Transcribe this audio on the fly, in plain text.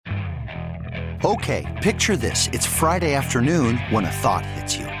Okay, picture this. It's Friday afternoon when a thought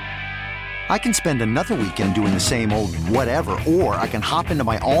hits you. I can spend another weekend doing the same old whatever, or I can hop into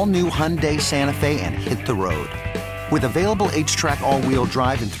my all-new Hyundai Santa Fe and hit the road. With available H-Track all-wheel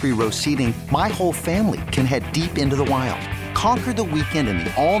drive and 3-row seating, my whole family can head deep into the wild. Conquer the weekend in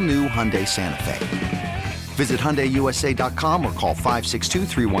the all-new Hyundai Santa Fe. Visit HyundaiUSA.com or call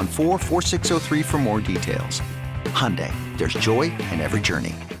 562-314-4603 for more details. Hyundai, there's joy in every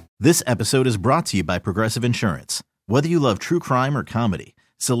journey. This episode is brought to you by Progressive Insurance. Whether you love true crime or comedy,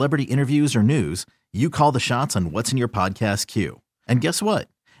 celebrity interviews or news, you call the shots on what's in your podcast queue. And guess what?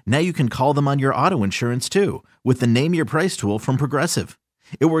 Now you can call them on your auto insurance too with the Name Your Price tool from Progressive.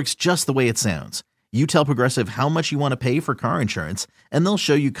 It works just the way it sounds. You tell Progressive how much you want to pay for car insurance, and they'll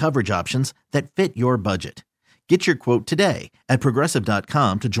show you coverage options that fit your budget. Get your quote today at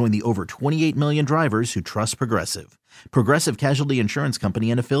Progressive.com to join the over 28 million drivers who trust Progressive. Progressive Casualty Insurance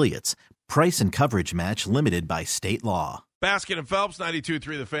Company and Affiliates. Price and coverage match limited by state law. Baskin Phelps,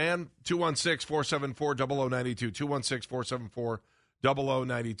 92.3 The Fan, 216-474-0092,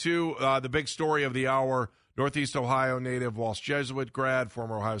 216-474-0092. The big story of the hour, Northeast Ohio native, Walsh Jesuit grad,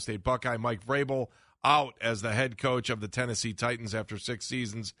 former Ohio State Buckeye, Mike Vrabel, out as the head coach of the Tennessee Titans after 6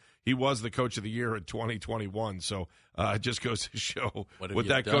 seasons. He was the coach of the year in 2021, so it just goes to show what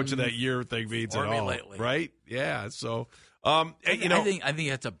that coach of that year thing means at all, lately. Right? Yeah. So, I think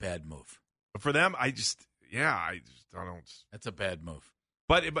that's a bad move for them. I just don't. That's a bad move.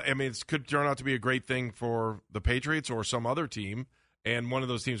 But I mean, it could turn out to be a great thing for the Patriots or some other team. And one of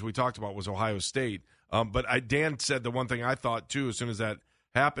those teams we talked about was Ohio State. But Dan said the one thing I thought too, as soon as that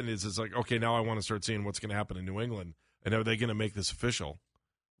happened, is it's like, okay, now I want to start seeing what's going to happen in New England, and are they going to make this official?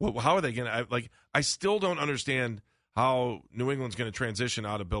 Well, how are they going to I still don't understand how New England's going to transition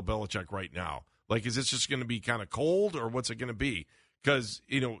out of Bill Belichick right now. Like, is this just going to be kind of cold, or what's it going to be? Because,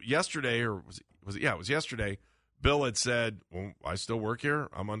 yesterday, or was it? Yeah, it was yesterday, Bill had said, well, I still work here.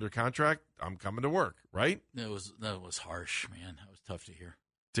 I'm under contract. I'm coming to work, right? That was harsh, man. That was tough to hear.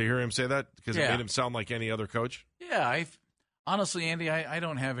 To hear him say that? Because it made him sound like any other coach? Yeah, honestly, Andy, I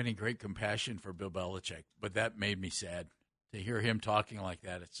don't have any great compassion for Bill Belichick, but that made me sad. To hear him talking like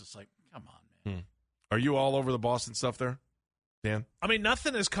that, it's just like, come on, man. Are you all over the Boston stuff there, Dan? I mean,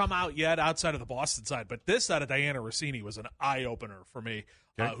 nothing has come out yet outside of the Boston side, but this out of Diana Rossini was an eye-opener for me,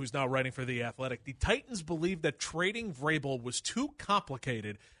 who's now writing for The Athletic. The Titans believe that trading Vrabel was too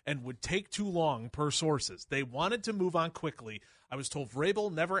complicated and would take too long, per sources. They wanted to move on quickly. I was told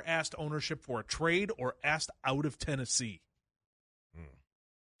Vrabel never asked ownership for a trade or asked out of Tennessee.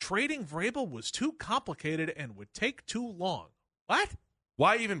 Trading Vrabel was too complicated and would take too long. What?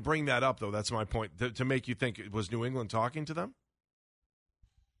 Why even bring that up, though? That's my point. To make you think, was New England talking to them?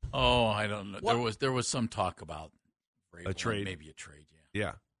 Oh, I don't know. What? There was some talk about Vrabel, a trade, maybe a trade.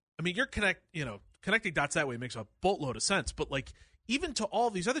 Yeah. I mean, connecting dots that way makes a boatload of sense. But even to all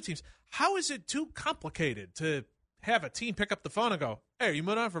these other teams, how is it too complicated to have a team pick up the phone and go, "Hey, are you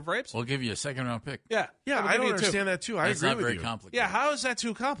moving on for Vrabes? We'll give you a second-round pick." Yeah. I don't understand that too. I agree with you. It's not very complicated. Yeah, how is that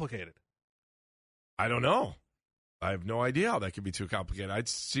too complicated? I don't know. I have no idea how that could be too complicated. It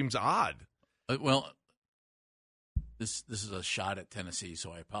seems odd. Well, this is a shot at Tennessee,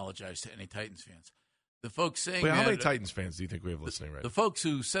 so I apologize to any Titans fans. The folks saying how many Titans fans do you think we have listening right now? The folks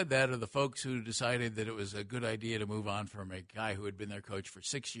who said that are the folks who decided that it was a good idea to move on from a guy who had been their coach for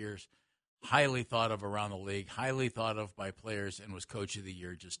 6 years, highly thought of around the league, highly thought of by players, and was coach of the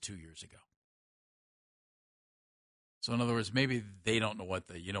year just 2 years ago. So, in other words, maybe they don't know what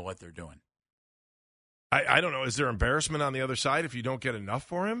they're doing. I don't know. Is there embarrassment on the other side if you don't get enough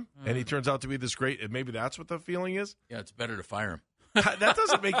for him and he turns out to be this great? Maybe that's what the feeling is? Yeah, it's better to fire him. That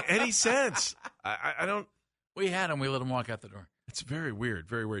doesn't make any sense. I don't. We had him. We let him walk out the door. It's very weird,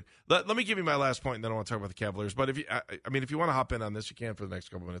 very weird. Let me give you my last point, and then I want to talk about the Cavaliers. But if you want to hop in on this, you can for the next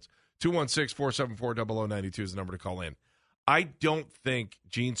couple minutes. 216-474-0092 is the number to call in. I don't think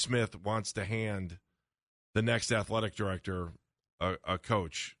Gene Smith wants to hand the next athletic director a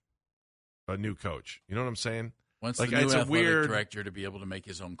coach, a new coach. You know what I'm saying? Wants the new athletic director to be able to make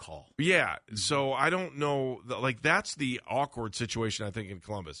his own call. Yeah, so I don't know. That's the awkward situation, I think, in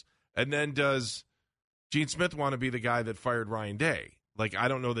Columbus. And then does Gene Smith want to be the guy that fired Ryan Day? I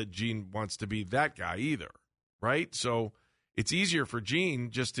don't know that Gene wants to be that guy either, right? So it's easier for Gene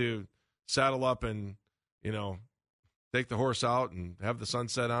just to saddle up and, take the horse out and have the sun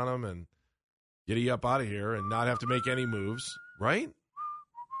set on him and get up out of here and not have to make any moves, right?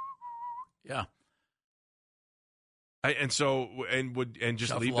 Yeah. Just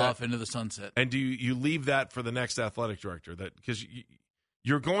Shuffle leave off that into the sunset. And do you leave that for the next athletic director? Because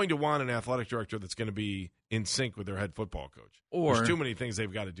you're going to want an athletic director that's going to be in sync with their head football coach. Or there's too many things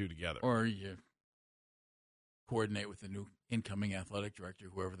they've got to do together. Or you coordinate with the new incoming athletic director,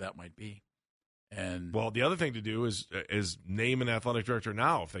 whoever that might be. And well, the other thing to do is name an athletic director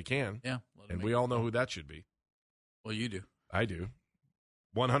now if they can. Yeah. And we all know who that should be. Well, you do. I do.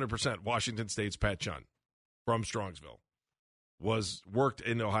 100% Washington State's Pat Chun from Strongsville. Worked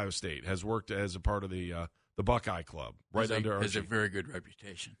in Ohio State, has worked as a part of the Buckeye Club. Has a very good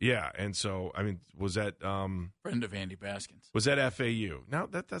reputation. Yeah, and so, I mean, was that... friend of Andy Baskin's. Was that FAU? No,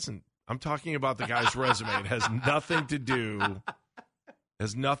 that doesn't... I'm talking about the guy's resume. It has nothing to do...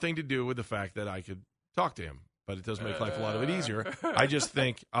 Has nothing to do with the fact that I could talk to him, but it does make life a lot of it easier. I just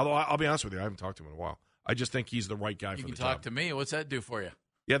think, although I'll be honest with you, I haven't talked to him in a while. I just think he's the right guy for the job. You can talk to me. What's that do for you?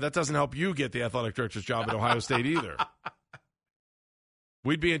 Yeah, that doesn't help you get the athletic director's job at Ohio State either.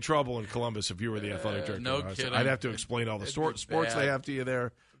 We'd be in trouble in Columbus if you were the athletic director. No kidding. I'd have to explain all the sports they have to you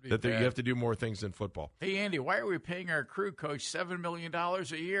there, that you have to do more things than football. Hey, Andy, why are we paying our crew coach $7 million a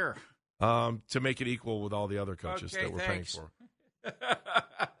year? To make it equal with all the other coaches that we're paying for.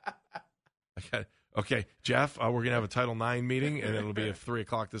 Okay, Jeff, we're going to have a Title IX meeting, and it'll be at 3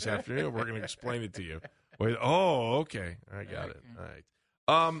 o'clock this afternoon. We're going to explain it to you. Wait, okay. I got it.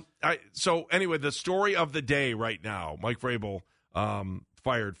 All right. So, anyway, the story of the day right now, Mike Vrabel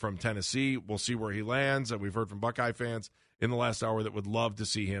fired from Tennessee. We'll see where he lands. We've heard from Buckeye fans in the last hour that would love to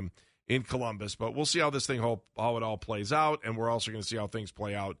see him in Columbus. But we'll see how this thing, how it all plays out, and we're also going to see how things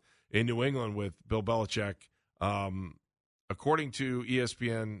play out in New England with Bill Belichick. According to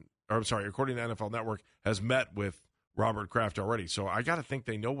according to NFL Network, has met with Robert Kraft already. So I got to think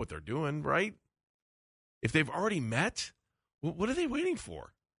they know what they're doing, right? If they've already met, what are they waiting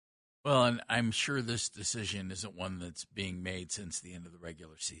for? Well, and I'm sure this decision isn't one that's being made since the end of the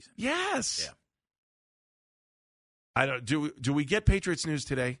regular season. Yes. Yeah. I don't. Do we get Patriots news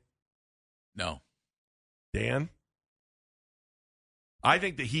today? No. Dan? I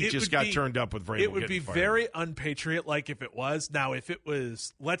think the Heat just got turned up with Vrabel. It would be very unpatriot-like if it was. Now, if it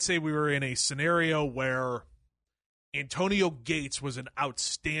was, let's say we were in a scenario where Antonio Gates was an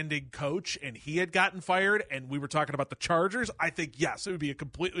outstanding coach and he had gotten fired and we were talking about the Chargers, I think, yes, it would be a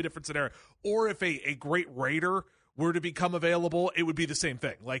completely different scenario. Or if a great Raider were to become available, it would be the same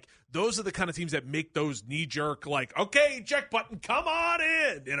thing. Like, those are the kind of teams that make those knee-jerk, like, okay, eject button, come on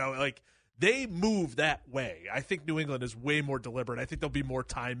in. You know, like, they move that way. I think New England is way more deliberate. I think there'll be more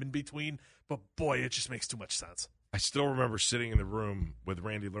time in between. But, boy, it just makes too much sense. I still remember sitting in the room with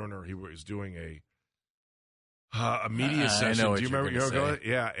Randy Lerner. He was doing a media session. I know Do you remember?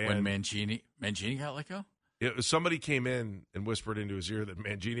 Yeah. And when Mangini got let go? Somebody came in and whispered into his ear that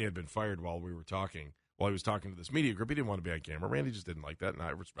Mangini had been fired while we were talking, while he was talking to this media group. He didn't want to be on camera. Randy just didn't like that, and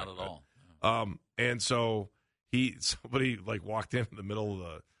I respect that. Not at all. No. And so somebody like walked in the middle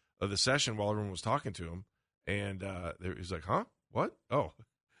of the session while everyone was talking to him, and he was like, "Huh? What? Oh."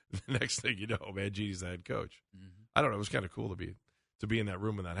 The next thing you know, Mangini's the head coach. Mm-hmm. I don't know. It was kind of cool to be in that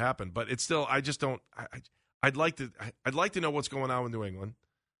room when that happened, but it's still. I just don't. I'd like to know what's going on with New England,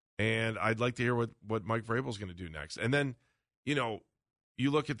 and I'd like to hear what Mike Vrabel's going to do next. And then, you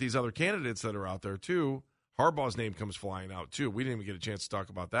look at these other candidates that are out there too. Harbaugh's name comes flying out too. We didn't even get a chance to talk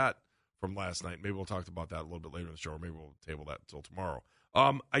about that from last night. Maybe we'll talk about that a little bit later in the show, or maybe we'll table that until tomorrow.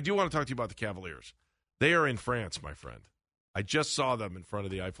 I do want to talk to you about the Cavaliers. They are in France, my friend. I just saw them in front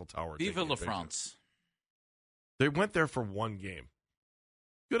of the Eiffel Tower. Vive la France. They went there for one game.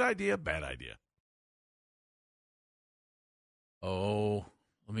 Good idea, bad idea. Oh,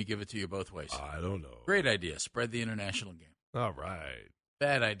 let me give it to you both ways. I don't know. Great idea. Spread the international game. All right.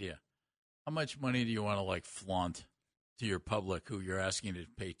 Bad idea. How much money do you want to flaunt to your public who you're asking to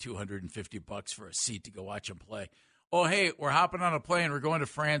pay $250 for a seat to go watch them play? Oh, hey, we're hopping on a plane. We're going to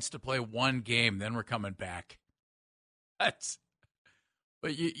France to play one game. Then we're coming back.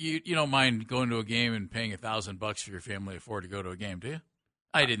 But you don't mind going to a game and paying $1,000 for your family to afford to go to a game, do you?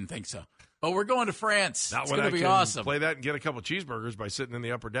 I didn't think so. But we're going to France. It's going to be awesome. Play that and get a couple of cheeseburgers by sitting in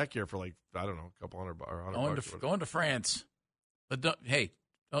the upper deck here for a couple $100 or $100. Going to France.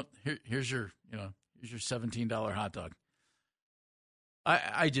 But here's your $17 hot dog.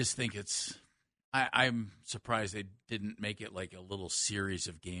 I just think I'm surprised they didn't make it like a little series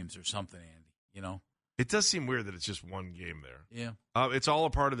of games or something, Andy. It does seem weird that it's just one game there. Yeah. It's all a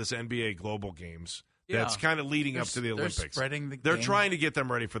part of this NBA Global Games. That's kind of leading up to the Olympics. They're spreading They're trying to get them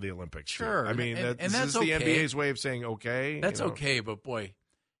ready for the Olympics. Sure. I mean, that's this is the NBA's way of saying okay. That's okay, but boy,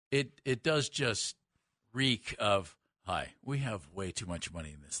 it does just reek of, hi, we have way too much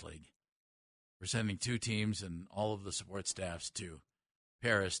money in this league. We're sending 2 teams and all of the support staffs to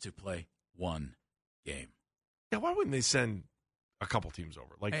Paris to play one game. Yeah, why wouldn't they send a couple teams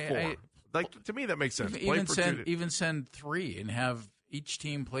over, like 4? To me, that makes sense. Even send 3 and have each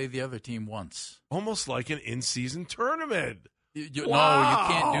team play the other team once. Almost like an in-season tournament. No, you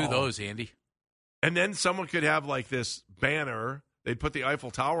can't do those, Andy. And then someone could have like this banner. They'd put the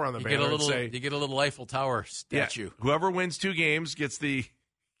Eiffel Tower on the banner and say, "You get a little Eiffel Tower statue. Yeah, whoever wins 2 games gets to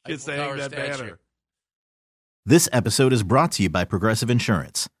hang that banner." This episode is brought to you by Progressive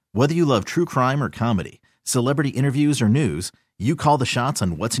Insurance. Whether you love true crime or comedy, celebrity interviews or news, you call the shots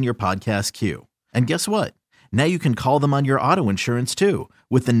on what's in your podcast queue. And guess what? Now you can call them on your auto insurance too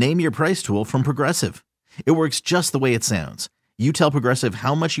with the Name Your Price tool from Progressive. It works just the way it sounds. You tell Progressive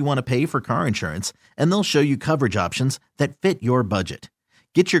how much you want to pay for car insurance, and they'll show you coverage options that fit your budget.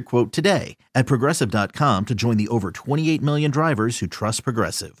 Get your quote today at Progressive.com to join the over 28 million drivers who trust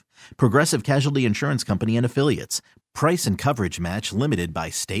Progressive. Progressive Casualty Insurance Company and Affiliates. Price and coverage match limited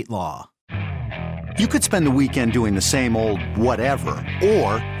by state law. You could spend the weekend doing the same old whatever,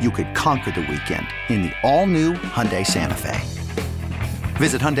 or you could conquer the weekend in the all-new Hyundai Santa Fe.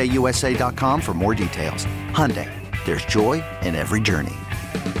 Visit HyundaiUSA.com for more details. Hyundai, there's joy in every journey.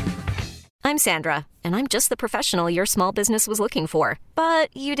 I'm Sandra, and I'm just the professional your small business was looking for.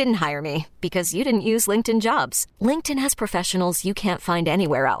 But you didn't hire me because you didn't use LinkedIn Jobs. LinkedIn has professionals you can't find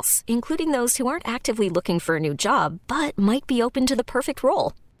anywhere else, including those who aren't actively looking for a new job, but might be open to the perfect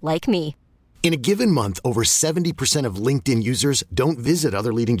role, like me. In a given month, over 70% of LinkedIn users don't visit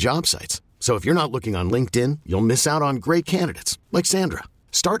other leading job sites. So if you're not looking on LinkedIn, you'll miss out on great candidates like Sandra.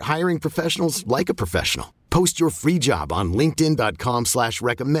 Start hiring professionals like a professional. Post your free job on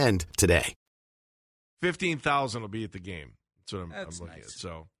linkedin.com/recommend today. 15,000 will be at the game. That's what I'm looking nice. at.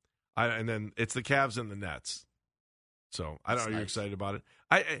 So, and then it's the Cavs and the Nets. So I don't know. Are you excited about it?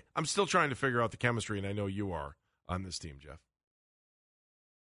 I'm still trying to figure out the chemistry, and I know you are on this team, Jeff.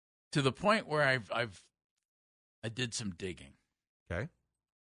 To the point where I did some digging. Okay.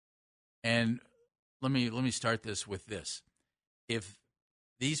 And let me start this with this. If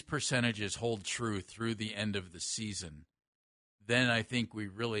these percentages hold true through the end of the season, then I think we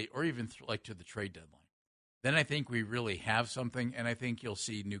really, or even like to the trade deadline, then I think we really have something, and I think you'll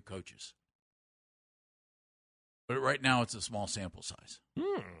see new coaches. But right now it's a small sample size.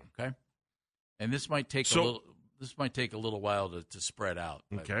 Okay? And this might take a little while to spread out,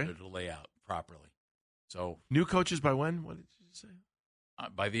 to lay out properly. So new coaches by when? What did you say?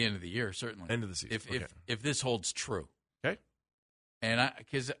 By the end of the year, certainly. End of the season. If this holds true. Okay. And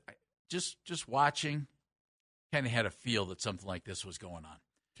because just watching, kind of had a feel that something like this was going on.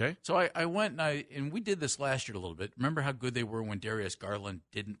 Okay. So I went and we did this last year a little bit. Remember how good they were when Darius Garland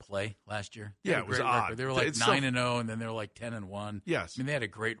didn't play last year? Yeah, it was odd. Record. They were like 9-0, and then they were like 10-1. Yes. I mean, they had a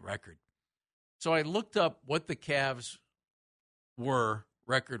great record. So I looked up what the Cavs were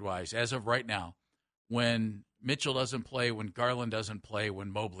record-wise as of right now when Mitchell doesn't play, when Garland doesn't play,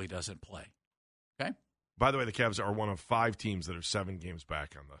 when Mobley doesn't play. Okay? By the way, the Cavs are one of 5 teams that are 7 games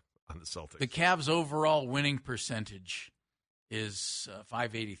back on the Celtics. The Cavs' overall winning percentage is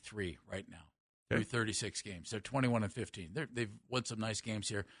 .583 right now through 36 games. They're 21-15. They've won some nice games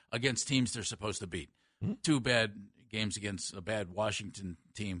here against teams they're supposed to beat. 2 bad games against a bad Washington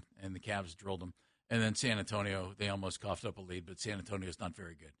team, and the Cavs drilled them. And then San Antonio, they almost coughed up a lead, but San Antonio's not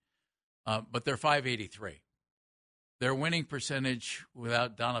very good. But they're .583. Their winning percentage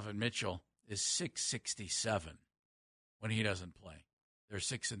without Donovan Mitchell is .667 when he doesn't play. They're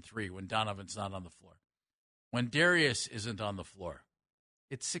 6-3 when Donovan's not on the floor. When Darius isn't on the floor,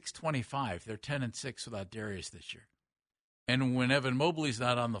 it's .625. They're 10-6 without Darius this year. And when Evan Mobley's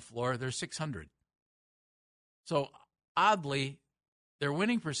not on the floor, they're .600. So oddly, their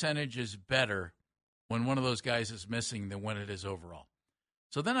winning percentage is better when one of those guys is missing than when it is overall.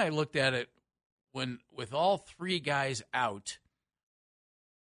 So then I looked at it with all 3 guys out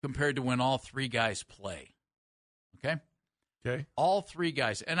compared to when all 3 guys play. Okay? Okay. All 3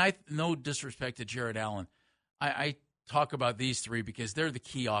 guys. And no disrespect to Jared Allen. I talk about these 3 because they're the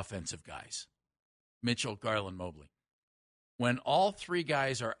key offensive guys. Mitchell, Garland, Mobley. When all 3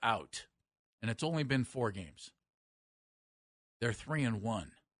 guys are out, and it's only been 4 games, they're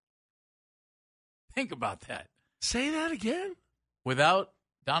 3-1. Think about that. Say that again? Without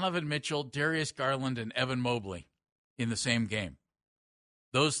Donovan Mitchell, Darius Garland, and Evan Mobley in the same game.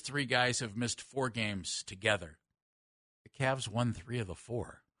 Those 3 guys have missed 4 games together. The Cavs won 3 of the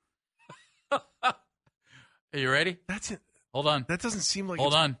 4. Are you ready? That's it. Hold on. That doesn't seem like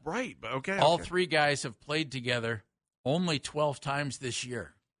Hold on. Right, but okay. All 3 guys have played together only 12 times this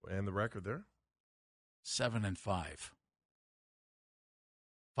year. And the record there? 7-5.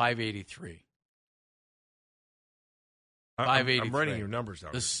 583. I'm writing your numbers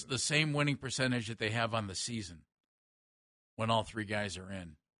down. The same winning percentage that they have on the season when all 3 guys are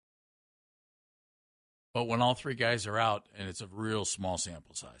in. But when all three guys are out, and it's a real small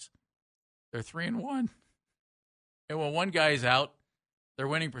sample size, they're 3-1. And when one guy's out, their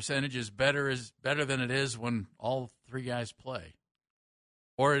winning percentage is better than it is when all three guys play,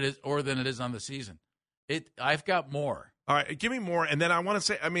 or than it is on the season. I've got more. All right, give me more. And then I want to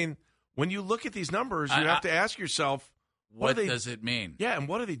say, I mean, when you look at these numbers, you have to ask yourself, what does it mean? Yeah, and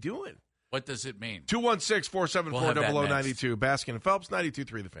what are they doing? What does it mean? 216-474-0092. Baskin Phelps,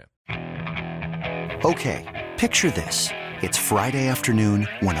 92.3 The Fan. Okay, picture this. It's Friday afternoon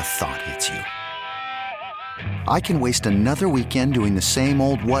when a thought hits you. I can waste another weekend doing the same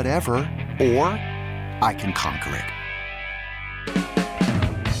old whatever, or I can conquer it.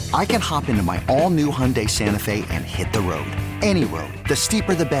 I can hop into my all-new Hyundai Santa Fe and hit the road. Any road. The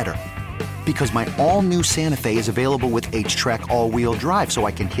steeper, the better. Because my all-new Santa Fe is available with H-Track all-wheel drive, so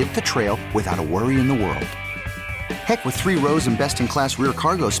I can hit the trail without a worry in the world. Heck, with 3 rows and best-in-class rear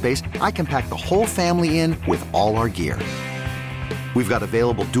cargo space, I can pack the whole family in with all our gear. We've got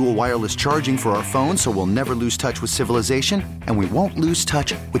available dual wireless charging for our phones, so we'll never lose touch with civilization, and we won't lose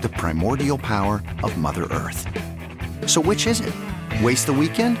touch with the primordial power of Mother Earth. So which is it? Waste the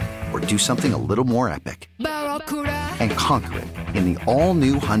weekend or do something a little more epic? And conquer it in the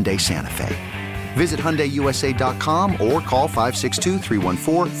all-new Hyundai Santa Fe. Visit HyundaiUSA.com or call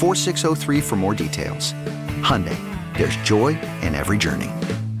 562-314-4603 for more details. Hyundai, there's joy in every journey.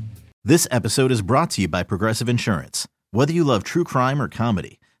 This episode is brought to you by Progressive Insurance. Whether you love true crime or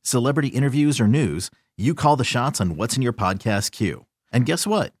comedy, celebrity interviews or news, you call the shots on what's in your podcast queue. And guess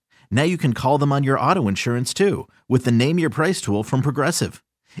what? Now you can call them on your auto insurance too with the Name Your Price tool from Progressive.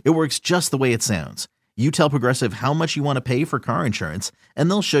 It works just the way it sounds. You tell Progressive how much you want to pay for car insurance, and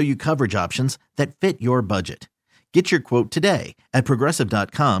they'll show you coverage options that fit your budget. Get your quote today at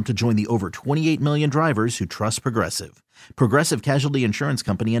Progressive.com to join the over 28 million drivers who trust Progressive. Progressive Casualty Insurance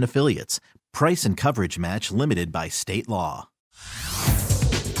Company and Affiliates. Price and coverage match limited by state law.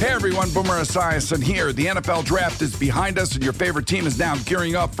 Hey everyone, Boomer Esiason here. The NFL Draft is behind us and your favorite team is now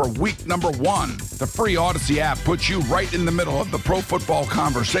gearing up for week number 1. The free Odyssey app puts you right in the middle of the pro football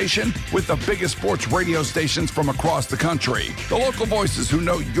conversation with the biggest sports radio stations from across the country. The local voices who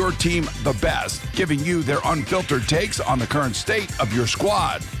know your team the best, giving you their unfiltered takes on the current state of your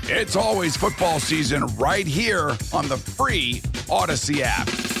squad. It's always football season right here on the free Odyssey app.